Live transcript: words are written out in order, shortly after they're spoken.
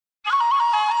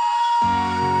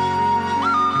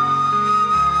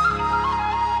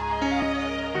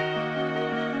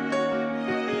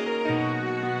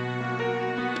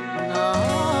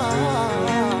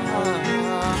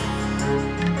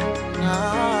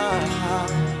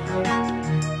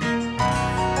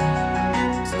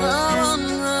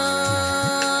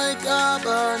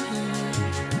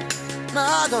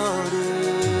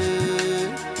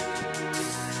nagore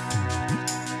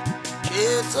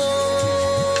Keto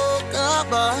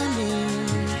kabani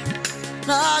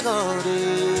nagore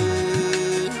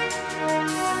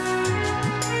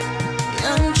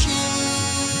Yanchi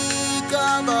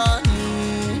kabani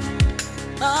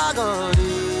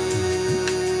nagore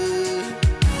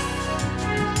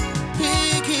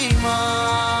Hikima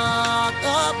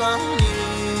kabani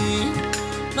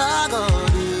nagore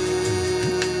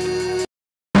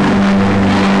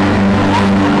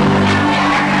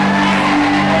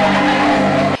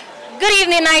Good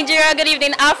evening, Nigeria. Good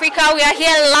evening, Africa. We are here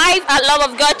live at Love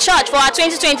of God Church for our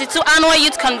 2022 Annual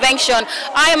Youth Convention.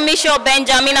 I am Michelle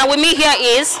Benjamin, and with me here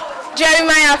is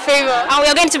Jeremiah Favor. And we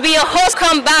are going to be your host.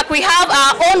 Come back. We have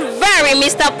our own very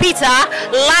Mr. Peter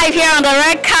live here on the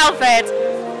red carpet.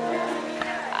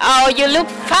 Oh, you look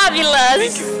fabulous.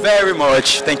 Thank you very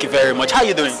much. Thank you very much. How are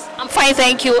you doing? I'm fine,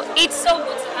 thank you. It's so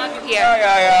good to have you here.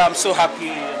 Yeah. I'm so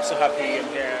happy. I'm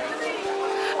here.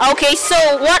 Okay, so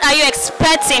what are you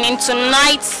expecting in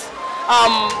tonight's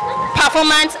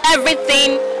performance,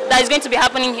 everything that is going to be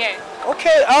happening here?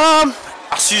 Okay,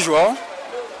 as usual,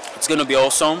 it's going to be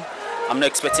awesome. I'm not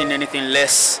expecting anything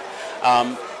less.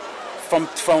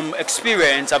 From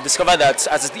experience, I've discovered that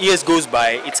as the years goes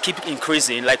by, it keeps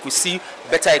increasing. Like we see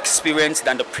better experience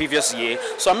than the previous year.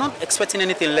 So I'm not expecting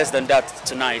anything less than that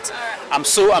tonight. I'm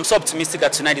so optimistic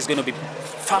that tonight is going to be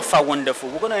far wonderful.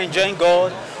 We're going to enjoy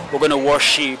God, we're going to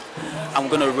worship, and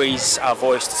we're going to raise our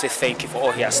voice to say thank you for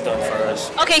all He has done for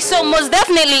us. Okay, so most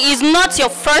definitely it's not your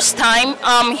first time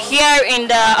here in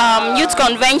the youth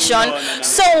convention. No.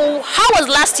 So how was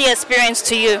last year's experience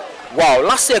to you? Wow,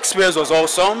 last year's experience was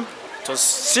awesome. It was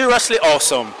seriously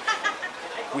awesome.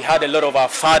 We had a lot of our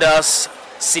fathers,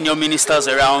 senior ministers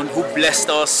around who blessed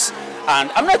us,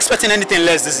 and I'm not expecting anything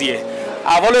less this year.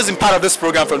 I've always been part of this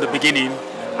program from the beginning,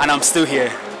 and I'm still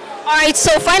here. All right.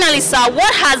 So finally, sir,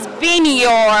 what has been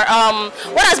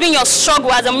your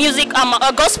struggle as a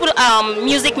gospel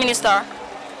music minister?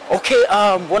 Okay.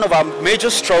 One of my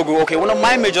major struggle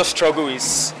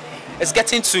is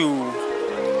getting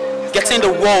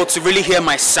the world to really hear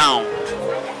my sound.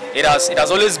 It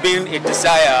has always been a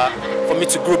desire for me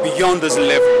to grow beyond this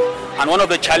level. And one of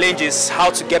the challenges is how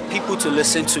to get people to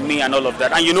listen to me and all of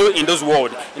that. And you know, in this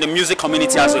world, in the music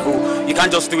community as a whole, you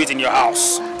can't just do it in your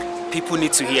house. People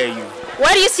need to hear you.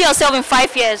 Where do you see yourself in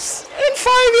 5 years? In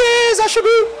 5 years, I should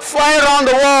be flying around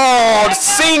the world,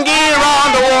 singing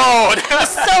around the world.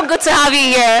 It's so good to have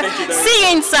you here. See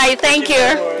you inside. Thank you.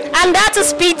 And that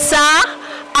is Pizza,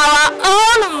 our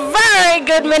own very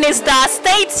good minister.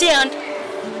 Stay tuned.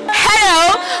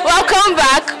 Hello, welcome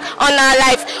back on our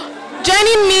live.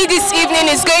 Joining me this evening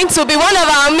is going to be one of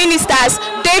our ministers,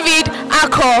 David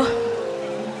Ako.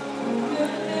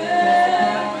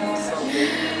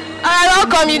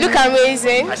 Welcome, you look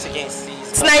amazing. As you can see,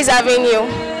 it's nice having you.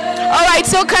 Alright,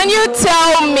 so can you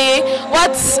tell me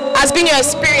what has been your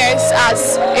experience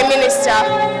as a minister?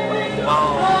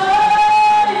 Wow.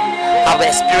 I've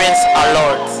experienced a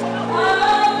lot.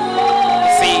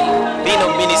 See, being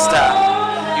a minister,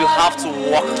 you have to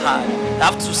work hard. You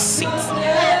have to sit,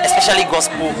 especially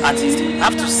gospel artists. You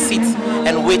have to sit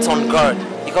and wait on God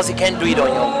because you can't do it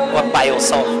by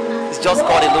yourself. It's just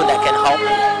God alone that can help you.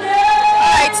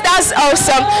 Alright, that's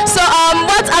awesome. So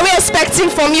what are we expecting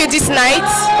from you this night?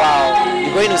 Wow,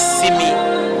 you're going to see me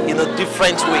in a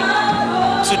different way.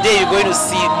 Today you're going to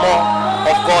see more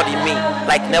of God in me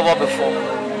like never before.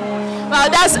 Wow,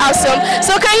 that's awesome.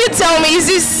 So can you tell me, is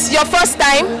this your first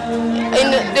time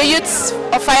in the Youth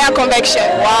of Fire Convention?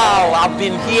 Wow, I've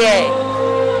been here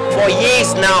for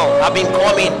years now. I've been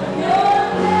coming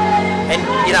and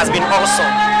it has been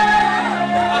awesome.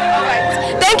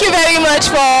 Thank you very much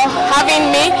for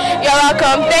having me. You're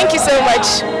welcome. Thank you so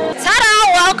much. Tada!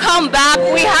 Welcome back.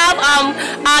 We have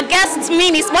our guest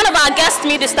minister, one of our guest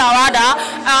ministers,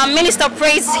 Minister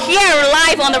Praise, here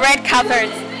live on the red carpet.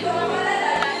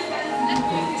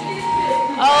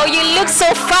 Oh, you look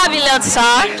so fabulous, sir.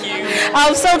 Thank you.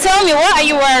 So tell me, what are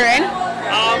you wearing?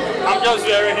 I'm just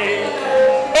wearing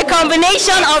a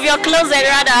combination of your clothes,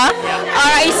 rather. All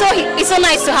right, it's so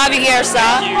nice to have you here,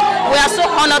 sir. We are so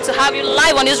honored to have you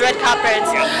live on this red carpet.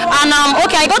 And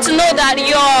okay, I got to know that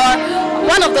you're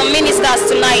one of the ministers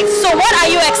tonight. So what are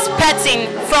you expecting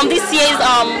from this year's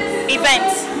event?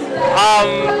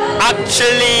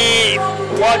 Actually,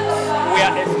 what we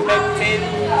are expecting,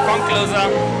 come closer.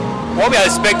 What we are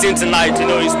expecting tonight,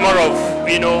 is more of,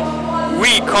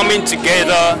 we coming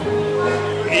together,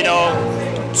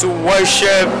 to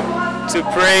worship, to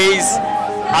praise,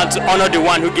 and to honor the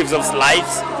one who gives us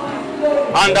life.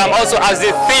 And also as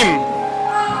a theme,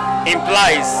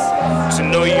 implies to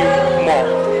know you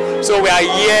more. So we are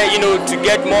here, you know, to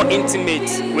get more intimate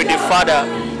with the Father,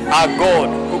 our God,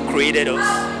 who created us.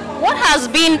 What has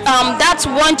been that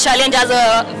one challenge as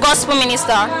a gospel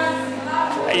minister?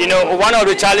 You know, one of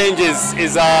the challenges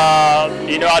is,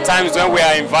 you know, at times when we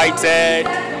are invited,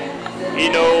 you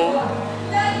know,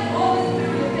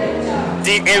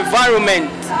 the environment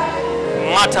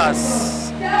matters.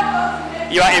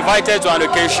 You are invited to an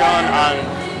occasion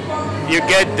and you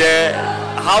get there,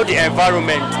 how the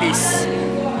environment is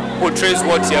portrays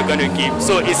what you're going to give.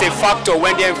 So it's a factor.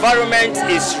 When the environment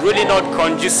is really not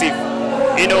conducive,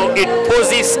 you know, it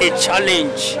poses a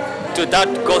challenge to that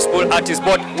gospel artist.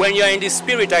 But when you're in the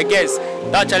spirit, I guess,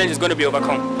 that challenge is going to be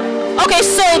overcome. Okay,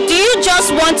 so do you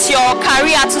just want your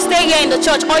career to stay here in the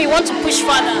church, or you want to push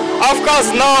further? Of course,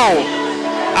 no.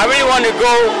 I really want to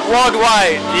go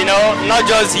worldwide, you know, not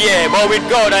just here, but with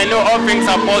God, I know all things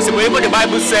are possible. Even the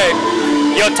Bible said,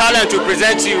 your talent will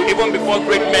present you even before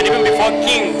great men, even before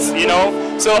kings, you know.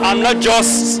 So I'm not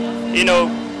just, you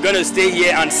know, going to stay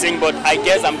here and sing, but I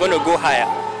guess I'm going to go higher.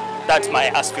 That's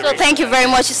my aspiration. So thank you very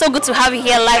much. It's so good to have you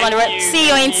here live on the red. See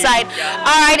you inside.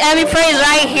 All right, Emmy Praise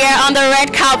right here on the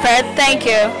red carpet. Thank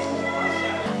you.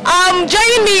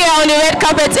 Joining me here on the red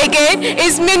carpet again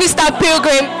is Minister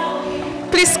Pilgrim.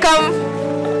 Please come.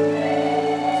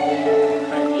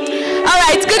 All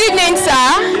right, good evening, sir.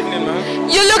 Good evening, ma'am.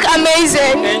 You look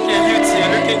amazing. Thank you, you too.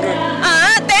 You're looking good.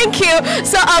 Thank you.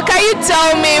 So, can you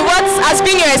tell me what has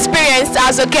been your experience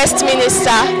as a guest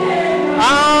minister?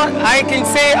 I can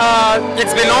say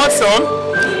it's been awesome,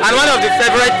 and one of the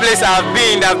favorite places I've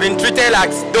been treated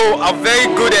as though a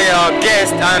very good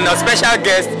guest and a special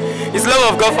guest is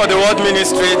Love of God for the World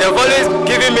Ministry. They've always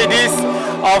given me this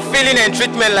feeling and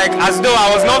treatment like as though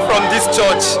I was not from this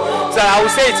church. So I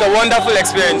would say it's a wonderful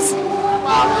experience.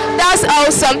 That's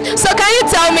awesome. So can you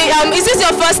tell me, is this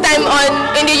your first time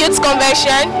in the youth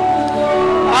convention?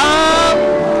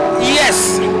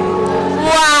 Yes.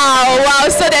 Wow.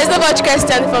 So there's no much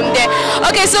question from there.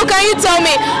 Okay, so can you tell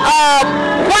me,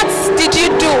 what did you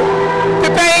do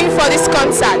preparing for this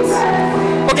concert?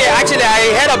 Okay, actually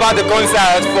I heard about the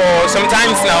concert for some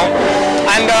times now,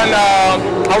 and then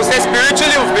I would say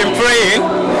spiritually we've been praying,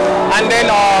 and then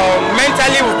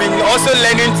mentally we've been also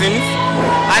learning things,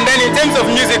 and then in terms of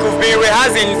music we've been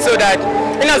rehearsing, so that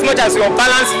in as much as you're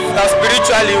balanced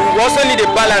spiritually, we also need a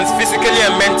balance physically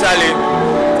and mentally.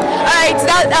 Alright,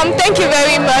 thank you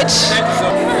very much. Thank you so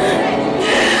much.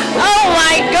 Oh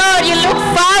my God, you look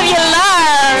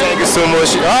fabulous. Thank you so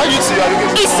much. You too, you are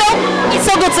looking It's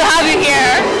so good to have you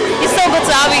here. It's so good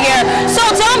to have you here. So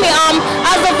tell me,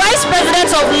 as the Vice President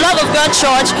of Love of God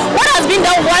Church, what has been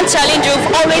the one challenge you've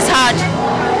always had?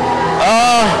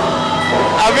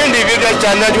 I've been the biggest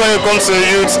challenge when it comes to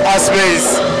youth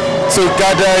aspects, to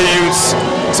gather youth.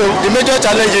 So the major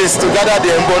challenge is to gather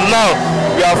them, but now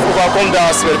we have overcome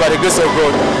that aspect by the grace of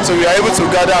God. So we are able to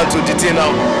gather and to detain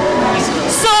now.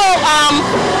 So,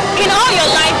 in all your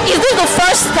life, is this the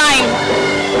first time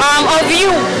of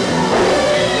you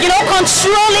know,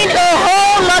 controlling a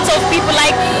whole lot of people,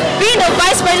 like being the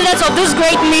Vice President of this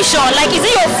great mission? Like, is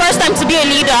it your first time to be a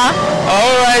leader?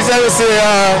 Alright, I will say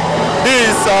this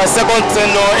is second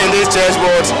tenure in this church,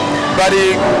 but by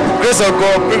the grace of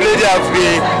God, privileged have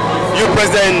been youth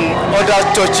president in other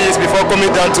churches before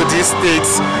coming down to these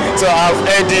states. So I've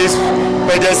heard these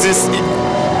presences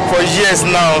for years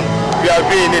now. We have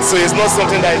been in it, so it's not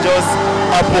something that just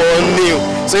happened or new.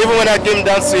 So even when I came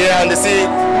down to here and they say,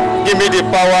 give me the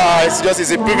power, it's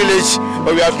a privilege,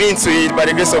 but we have been to it by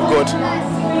the grace of God.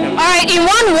 Alright, in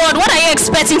one word, what are you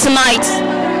expecting tonight?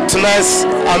 Tonight,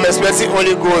 I'm expecting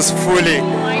Holy Ghost fully.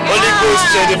 Holy Ghost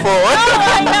 24. Oh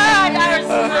my God!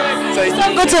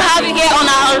 So good to have you here on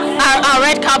our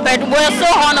red carpet. We're so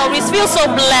honored. We feel so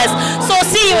blessed. So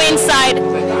see you inside.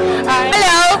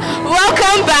 Hello,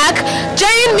 welcome back.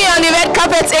 Joining me on the red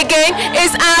carpet again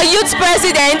is our youth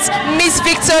president, Miss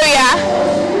Victoria.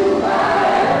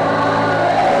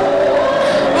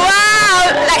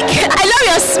 Wow, I love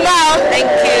your smile.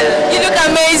 Thank you. You look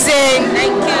amazing.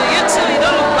 Thank you. You too. You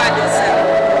don't look bad yourself.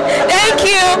 Thank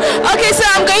you. Okay, so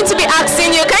I'm going to be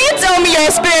asking you, can you tell me your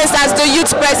experience as the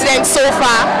youth president so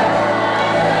far?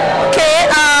 Okay,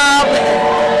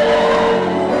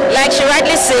 like she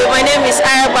rightly said, my name is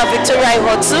Araba Victoria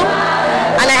Ihotu,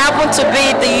 and I happen to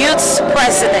be the youth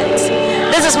president.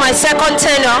 This is my second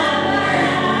tenure.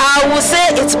 I will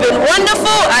say it's been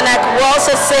wonderful, and I will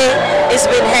also say it's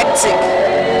been hectic.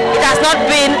 It has not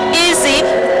been easy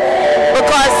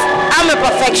because I'm a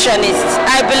perfectionist.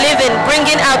 I believe in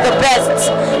bringing out the best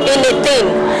in a thing.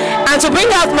 And to bring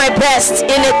out my best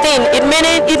in a thing, it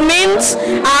means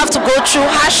I have to go through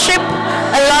hardship,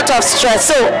 a lot of stress.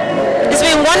 So it's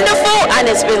been wonderful and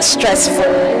it's been stressful.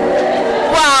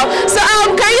 Wow. So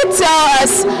can you tell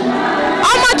us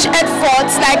how much effort,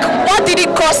 like what did it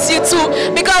cost you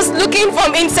to, because looking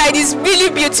from inside is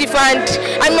really beautiful and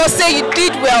I must say you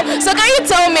did well. So can you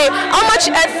tell me how much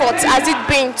effort has it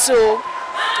been to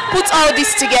put all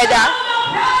this together?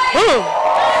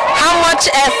 How much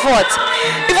effort?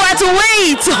 If I had to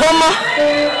weigh it, Homer,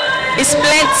 it's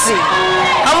plenty.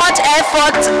 How much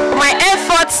effort? My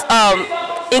efforts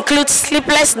include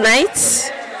sleepless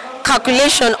nights,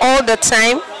 calculation all the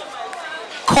time,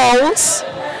 calls,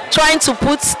 trying to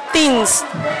put things,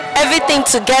 everything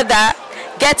together,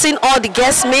 getting all the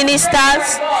guest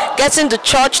ministers, getting the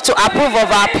church to approve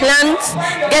of our plans,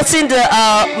 getting the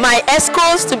my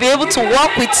escorts to be able to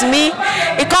work with me.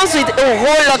 It comes with a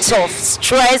whole lot of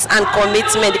stress and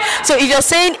commitment. So if you're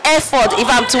saying effort, if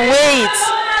I'm to weigh it,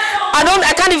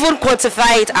 I can't even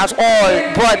quantify it at all,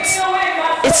 but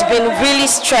it's been really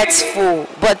stressful,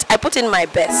 but I put in my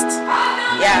best.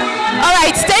 Yeah. All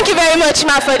right, thank you very much,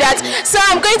 Ma, for that. So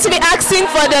I'm going to be asking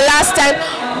for the last time,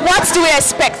 what do we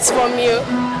expect from you?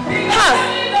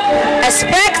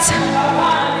 Expect?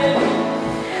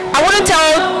 I wouldn't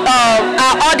tell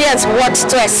our audience what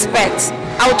to expect.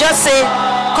 I would just say,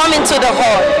 come into the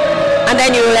hall, and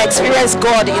then you will experience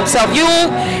God himself.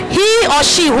 He or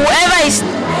she, whoever is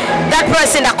that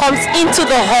person that comes into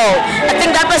the hall, I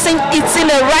think that person is in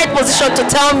the right position to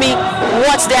tell me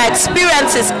what their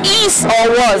experiences is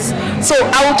or was. So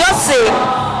I would just say,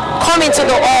 come into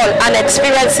the hall and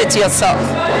experience it yourself.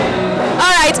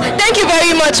 All right, thank you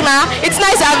very much, Ma. It's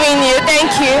nice having you.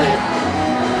 Thank you.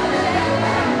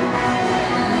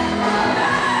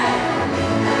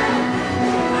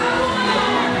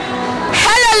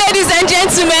 Ladies and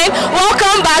gentlemen,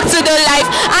 welcome back to the live.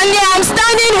 And here I'm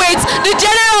standing with the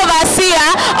General Overseer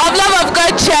of Love of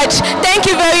God Church. Thank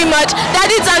you very much. That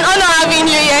is an honor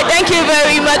having you here. Thank you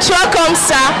very much. Welcome,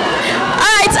 sir.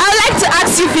 All right, I'd like to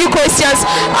ask you a few questions.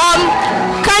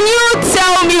 Can you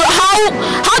tell me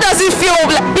how does it feel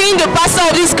being the pastor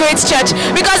of this great church?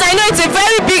 Because I know it's a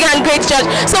very big and great church.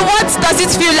 So what does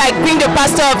it feel like being the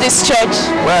pastor of this church?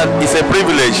 Well, it's a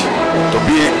privilege to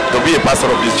be a pastor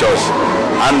of this church.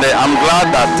 And I'm glad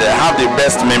that I have the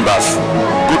best members,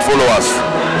 good followers.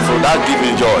 So that gives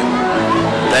me joy.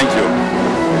 Thank you.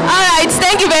 All right,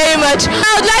 thank you very much. I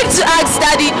would like to ask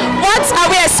Daddy, what are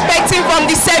we expecting from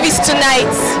the service tonight?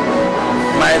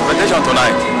 My expectation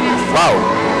tonight, wow,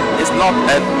 it's not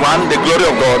the glory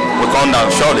of God will come down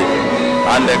surely,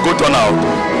 and a good turnout,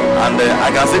 and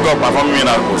I can see God perform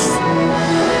miracles.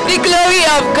 The glory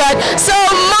of God. So,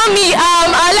 Mommy,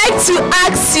 I'd like to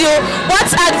ask you, what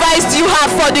advice do you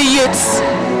have for the youths?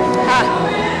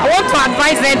 I want to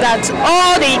advise them that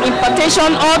all the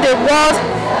impartation, all the word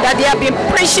that they have been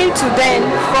preaching to them,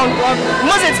 from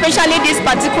most especially this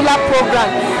particular program,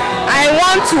 I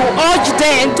want to urge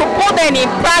them to put them in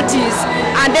practice,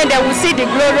 and then they will see the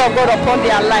glory of God upon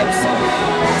their lives.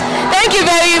 Thank you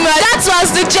very much. That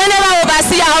was the General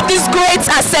Overseer of this great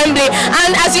assembly,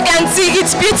 and as you can see,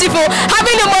 it's beautiful.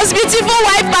 Having the most beautiful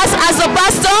wife as a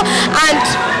pastor, and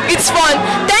it's fun.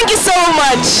 Thank you so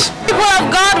much. People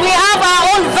of God, we have our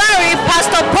own very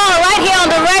Pastor Paul right here on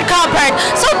the red carpet.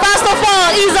 So Pastor Paul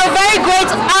is a very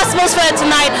great atmosphere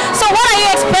tonight. So what are you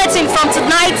expecting from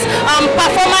tonight's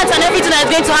performance and everything that's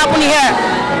going to happen here?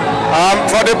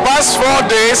 For the past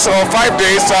 4 days or 5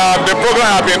 days, the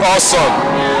program has been awesome.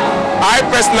 I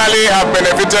personally have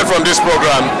benefited from this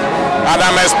program, and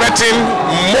I'm expecting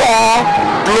more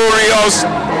glorious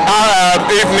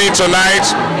evening tonight.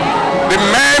 The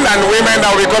men and women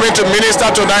that will be coming to minister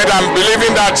tonight, I'm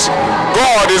believing that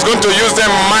God is going to use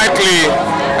them mightily,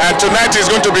 and tonight is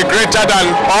going to be greater than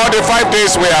all the 5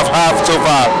 days we have had so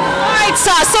far. All right,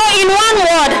 sir. So in one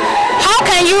word, how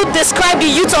can you describe the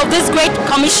youth of this great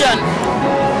commission?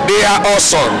 They are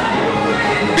awesome.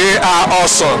 They are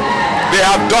awesome. They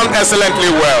have done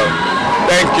excellently well.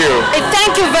 Thank you.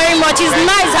 Thank you very much. It's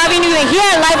nice having you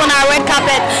here live on our red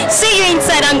carpet. See you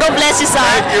inside, and God bless you, sir.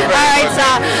 Thank you very All right, much.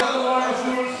 sir.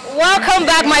 Welcome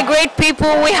back, my great people.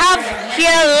 We have here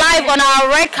live on our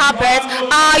red carpet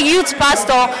our youth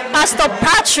pastor, Pastor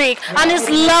Patrick, and his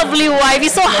lovely wife.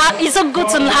 It's so good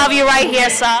to have you right here,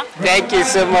 sir. Thank you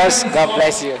so much. God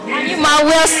bless you. Ma,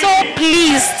 we are so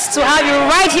pleased to have you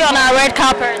right here on our red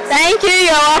carpet. Thank you.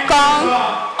 You're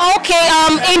welcome. Okay,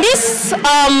 in this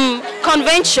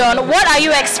convention, what are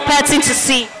you expecting to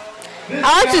see?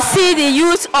 I want to see the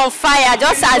youth on fire,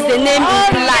 just as the name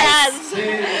implies.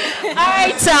 All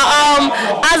right,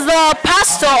 as the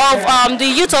pastor of the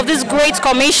youth of this great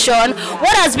commission,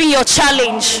 what has been your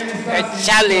challenge? The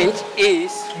challenge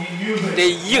is the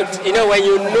youth, you know, when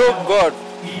you know God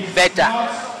better,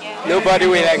 nobody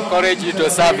will encourage you to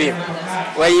serve Him.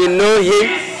 When you know Him,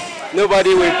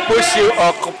 nobody will push you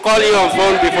or call you on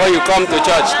phone before you come to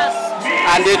church.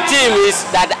 And the theme is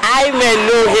that I may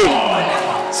know Him.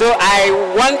 So I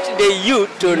want the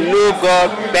youth to know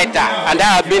God better, and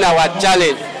that has been our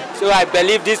challenge. So I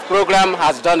believe this program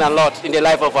has done a lot in the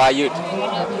life of our youth.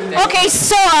 Okay,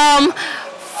 so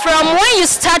from when you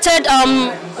started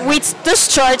with this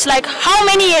church, like how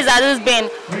many years has it been?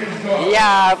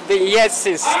 Yeah, I've been here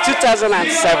since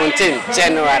 2017,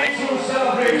 January.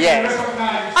 Yes.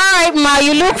 Alright, Ma,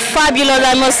 you look fabulous,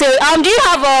 I must say. Do you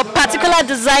have a particular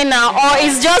designer, or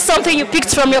is just something you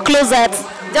picked from your closet?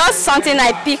 Just something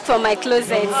I picked from my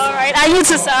closet. Alright, are you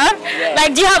too, sir? Yeah.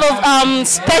 Like, do you have a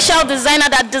special designer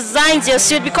that designs your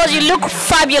suit? Because you look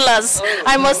fabulous,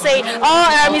 I must say. Or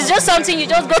it's just something you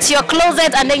just go to your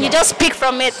closet and then you just pick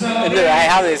from it? No, I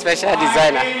have a special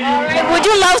designer. Alright, would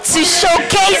you love to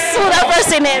showcase who that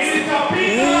person is?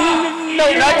 No,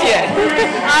 not yet.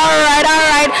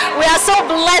 Alright. We are so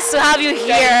blessed to have you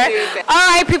here.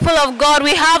 Alright, people of God,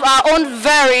 we have our own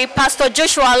very Pastor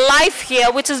Joshua live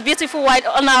here, which is beautiful white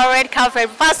on our red carpet.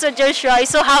 Pastor Joshua,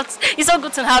 it's so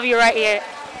good to have you right here.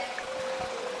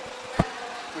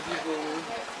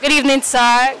 Good evening,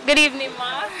 sir. Good evening,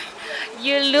 Ma.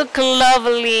 You look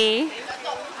lovely.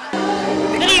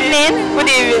 Good evening. Good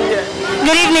evening.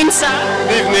 Good evening, sir.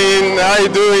 Good evening. How are you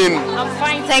doing? I'm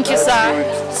fine, thank you, sir.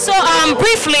 So,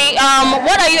 briefly,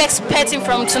 what are you expecting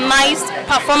from tonight's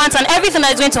performance and everything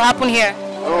that is going to happen here?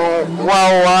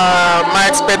 My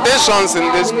expectations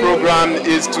in this program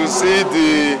is to see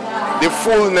the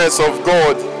fullness of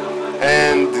God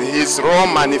and His raw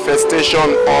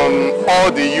manifestation on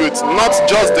all the youth, not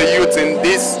just the youth in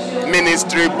this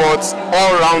ministry, but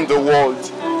all around the world.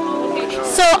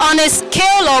 So on a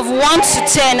scale of 1 to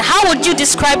 10, how would you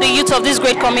describe the youth of this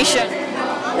Great Commission?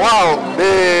 Wow,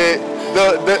 the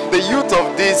youth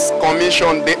of this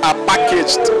commission, they are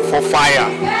packaged for fire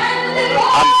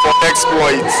and for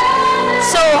exploits.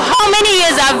 So how many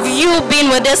years have you been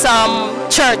with this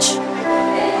church?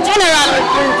 Generally? I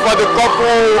think for the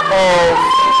couple of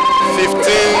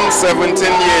 15, 17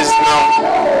 years now.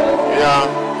 Yeah.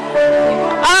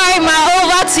 Alright, Ma,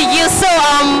 over to you. So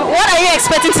what are you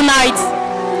expecting tonight?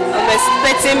 I'm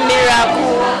expecting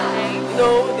miracle. You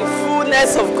know, the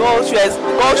fullness of God.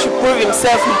 God should prove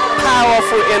Himself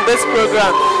powerful in this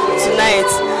program tonight.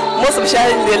 Most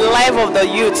especially in the life of the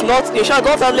youth. Not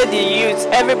only the youth,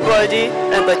 everybody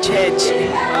in the church.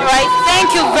 Alright,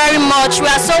 thank you very much. We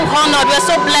are so honored. We are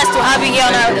so blessed to have you here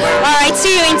on our. Alright,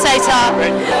 see you inside, sir.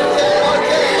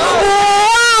 Wow!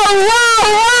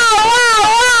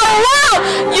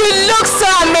 You look so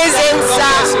amazing,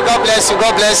 sir. God bless you.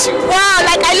 God bless you. Wow,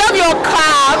 like I love your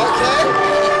car. Okay.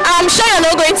 I'm sure you're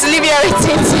not going to leave here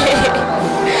today.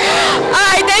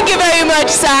 Alright, thank you very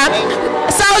much, sir.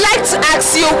 So I would like to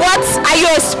ask you, what are you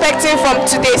expecting from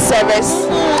today's service?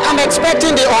 I'm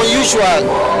expecting the unusual.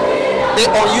 The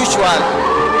unusual.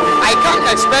 I can't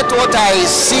expect what I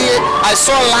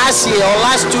saw last year or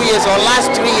last 2 years or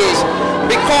last 3 years,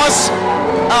 because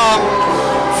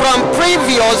from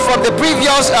the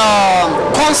previous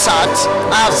concert,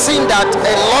 I have seen that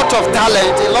a lot of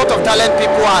talent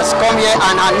people has come here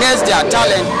and harnessed their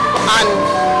talent, and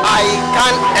I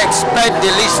can't expect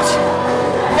the least.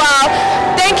 Wow,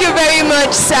 thank you very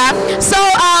much, sir. So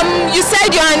you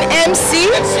said you're an MC,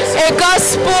 a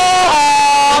gospel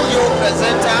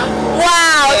presenter.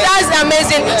 Wow, that's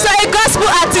amazing. So a gospel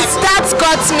artist, that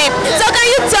got me. So can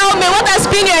you tell me what has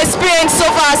been your experience so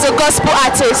far as a gospel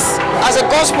artist? As a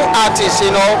gospel artist, you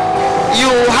know,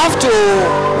 you have to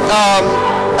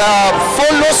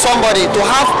follow somebody, to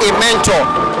have a mentor.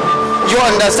 You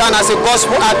understand, as a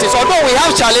gospel artist, although we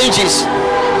have challenges,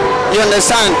 you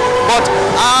understand, but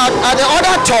at the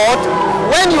other thought,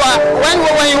 when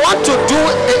you want to do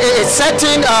a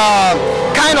certain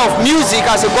kind of music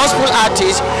as a gospel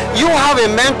artist, you have a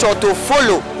mentor to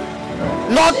follow.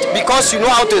 Not because you know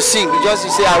how to sing, just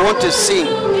you say I want to sing,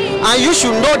 and you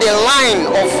should know the line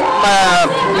of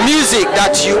music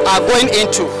that you are going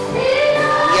into.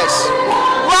 Yes.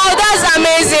 Wow, that's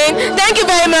amazing. Thank you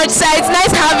very much, sir. It's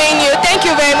nice having you. Thank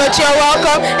you very much. You're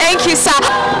welcome. Thank you, sir.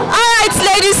 Alright,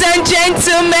 ladies and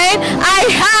gentlemen,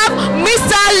 I have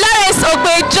Mr. Lawrence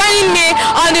Ogbe joining me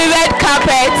on the red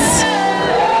carpet.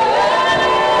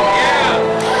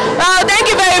 Wow,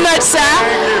 thank you very much, sir.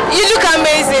 You look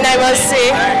amazing, I must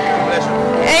say.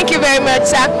 Thank you very much,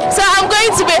 sir. So I'm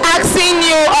going to be asking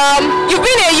you, you've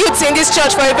been a youth in this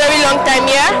church for a very long time,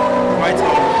 yeah? Right.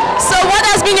 So what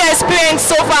has been your experience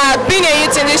so far being a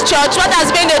youth in this church? What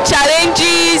has been the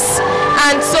challenges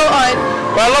and so on?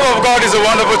 Well, Love of God is a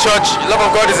wonderful church. Love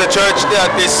of God is a church that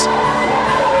is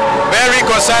very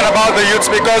concerned about the youth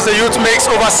because the youth makes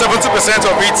over 70%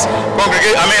 of its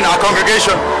our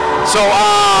congregation. So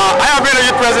I have been a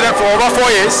youth president for over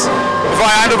 4 years before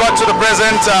I hand over to the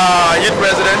present youth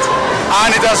president,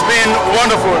 and it has been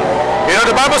wonderful. You know,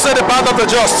 the Bible said the path of the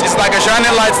just is like a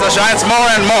shining light that shines more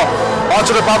and more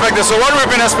onto the perfect day. So what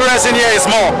we've been experiencing here is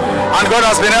more, and God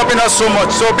has been helping us so much.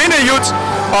 So being a youth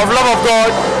of Love of God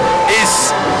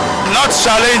is not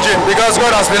challenging because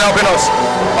God has been helping us.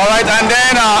 All right, and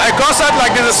then a concert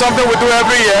like this is something we do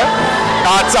every year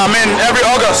at every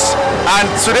August, and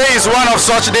today is one of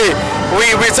such day. We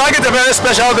target a very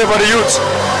special day for the youth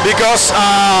because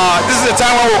this is the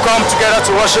time when we'll come together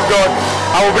to worship God.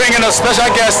 I will bring in a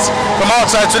special guest from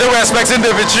outside. Today we're expecting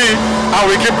David G, and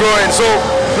we keep going. So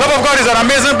Love of God is an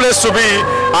amazing place to be.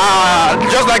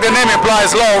 Just like the name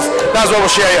implies, love. That's what we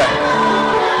share here.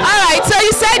 Alright, so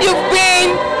you said you've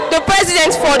been the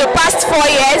president for the past 4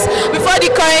 years before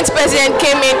the current president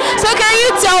came in. So can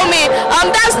you tell me,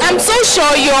 I'm so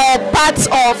sure you're part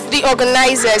of the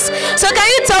organizers. So can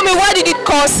you tell me, what did it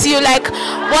cost you? Like,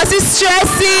 was it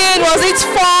stressing? Was it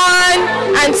fun?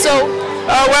 And so?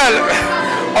 Well,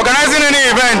 organizing any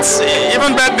events,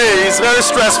 even birthday, is very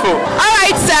stressful.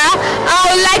 Alright, sir. I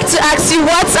would like to ask you,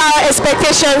 what's our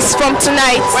expectations from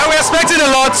tonight? Well, we're expecting a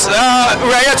lot.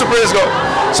 We're here to praise God.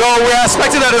 So we're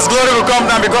expecting that His glory will come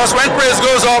down, because when praise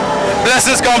goes up,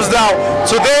 blessings comes down.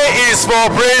 Today is for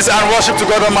praise and worship to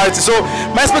God Almighty. So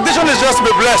my expectation is just to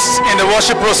be blessed in the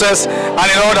worship process and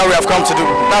in all that we have come to do.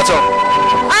 That's all.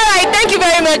 Alright, thank you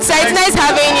very much, sir. It's nice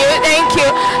having you. Thank you.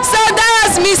 So that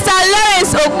was Mr.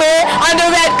 Lawrence Ogbe on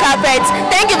the red carpet.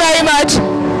 Thank you very much.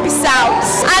 Peace out.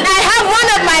 And I have one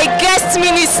of my guest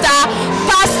minister,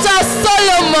 Pastor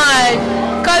Solomon.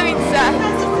 Come in, sir.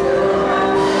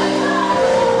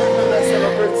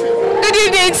 Good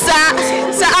evening, sir.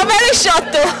 Sir, I'm very short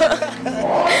though.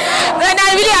 And I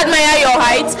really admire your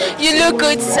height. You look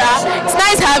good, sir. It's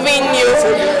nice having you.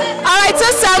 Alright, so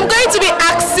sir, I'm going to be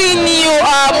asking you,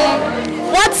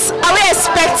 what are we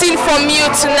expecting from you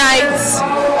tonight?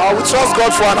 We trust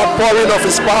God for an outpouring of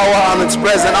His power and His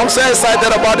presence. I'm so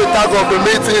excited about the title of the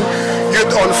meeting,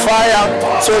 Youth on Fire.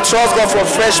 So trust God for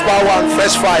fresh power and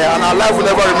fresh fire, and our life will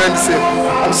never remain the same.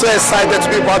 I'm so excited to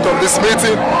be part of this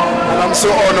meeting, and I'm so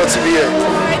honored to be here.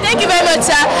 Thank you very much,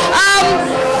 sir.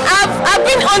 I've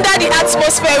been under the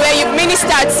atmosphere where you've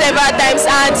ministered several times,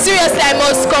 and seriously, I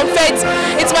must confess,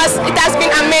 it has been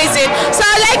amazing. So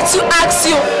I'd like to ask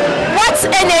you, what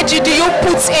energy do you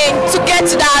put in to get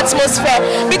to that atmosphere?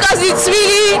 Because it's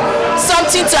really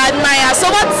something to admire.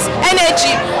 So what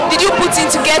energy did you put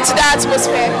in to get to that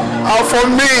atmosphere? For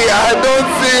me, I don't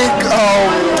think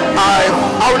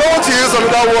I don't want to use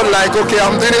another word like, okay,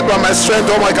 I'm doing it by my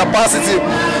strength or my capacity,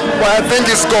 but I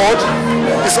think it's God.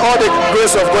 It's all the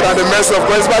grace of God and the mercy of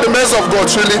God. It's by the mercy of God,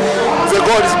 truly.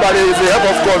 It's by the help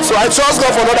of God. So I trust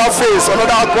God for another phase,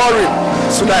 another outpouring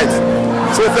tonight.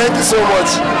 So thank you so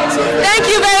much. Thank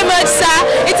you very much, sir.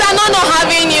 It's an honor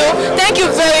having you. Thank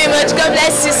you very much. God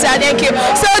bless you, sir. Thank you.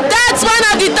 So that's one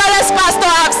of the tallest pastors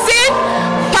I've seen,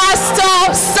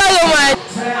 Pastor Solomon.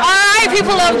 Alright,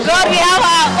 people of God, we have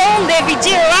our own David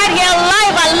G right here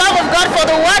live at Love of God for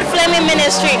the Word Flaming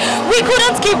Ministry. We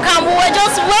couldn't keep calm. We were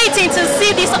just waiting to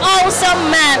see this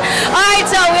awesome man. Alright,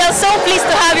 so we are so pleased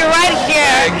to have you right here.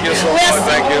 Thank you so much.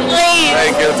 Thank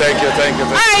you. Thank you.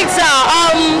 Alright, sir,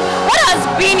 what has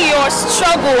been your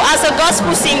struggle as a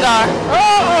gospel singer?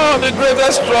 The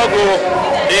greatest struggle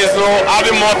is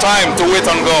having more time to wait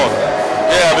on God.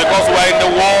 Yeah, because we're in the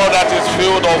world that is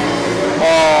filled of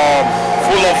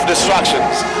full of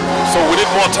distractions, so we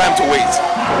need more time to wait.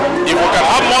 If we can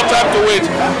have more time to wait,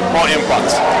 more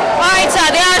impact. Alright, sir,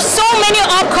 there are so many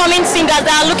upcoming singers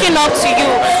that are looking up to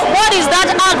you. What is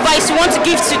that advice you want to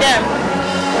give to them?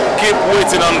 Keep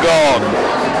waiting on God.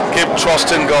 Keep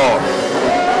trusting God.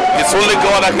 It's only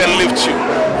God that can lift you.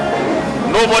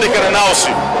 Nobody can announce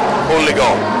you. Only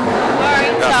God.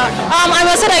 I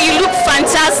must say that you look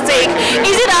fantastic.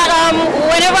 Is it that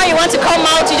whenever you want to come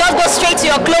out, you just go straight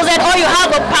to your closet, or you have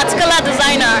a particular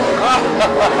designer?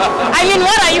 I mean,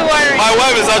 what are you wearing? My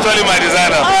wife is actually my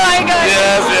designer. Oh my God.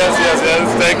 Yes.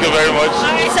 Thank you very much.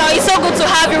 Alright, so it's so good to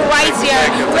have you right here.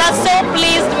 We are so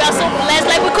pleased. We are so blessed.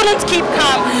 Like, we couldn't keep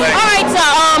calm. Alright, sir.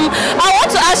 I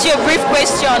want to ask you a brief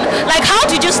question. Like, how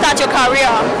did you start your career?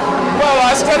 Well,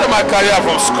 I started my career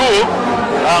from school,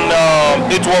 and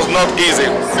it was not easy.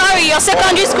 Sorry, your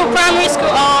secondary school, primary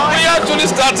school? We actually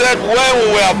started when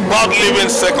we were about leaving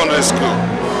secondary school.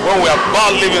 But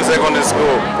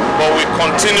we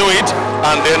continue it,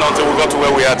 and then until we got to where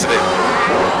we are today.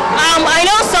 I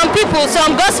know some people,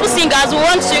 some gospel singers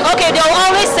want to, okay, they'll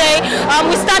always say,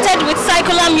 we started with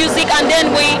secular music and then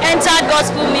we entered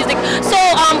gospel music. So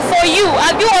for you,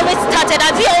 have you always started,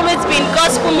 has it always been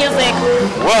gospel music?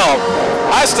 Well,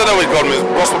 I started with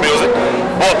gospel music,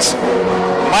 but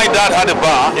my dad had a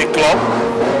bar, a club,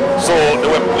 so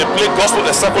they played gospel,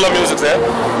 the secular music there.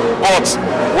 But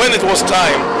when it was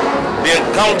time, the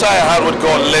encounter I had with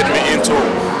God led me into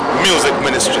music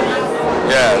ministry.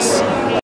 Yes.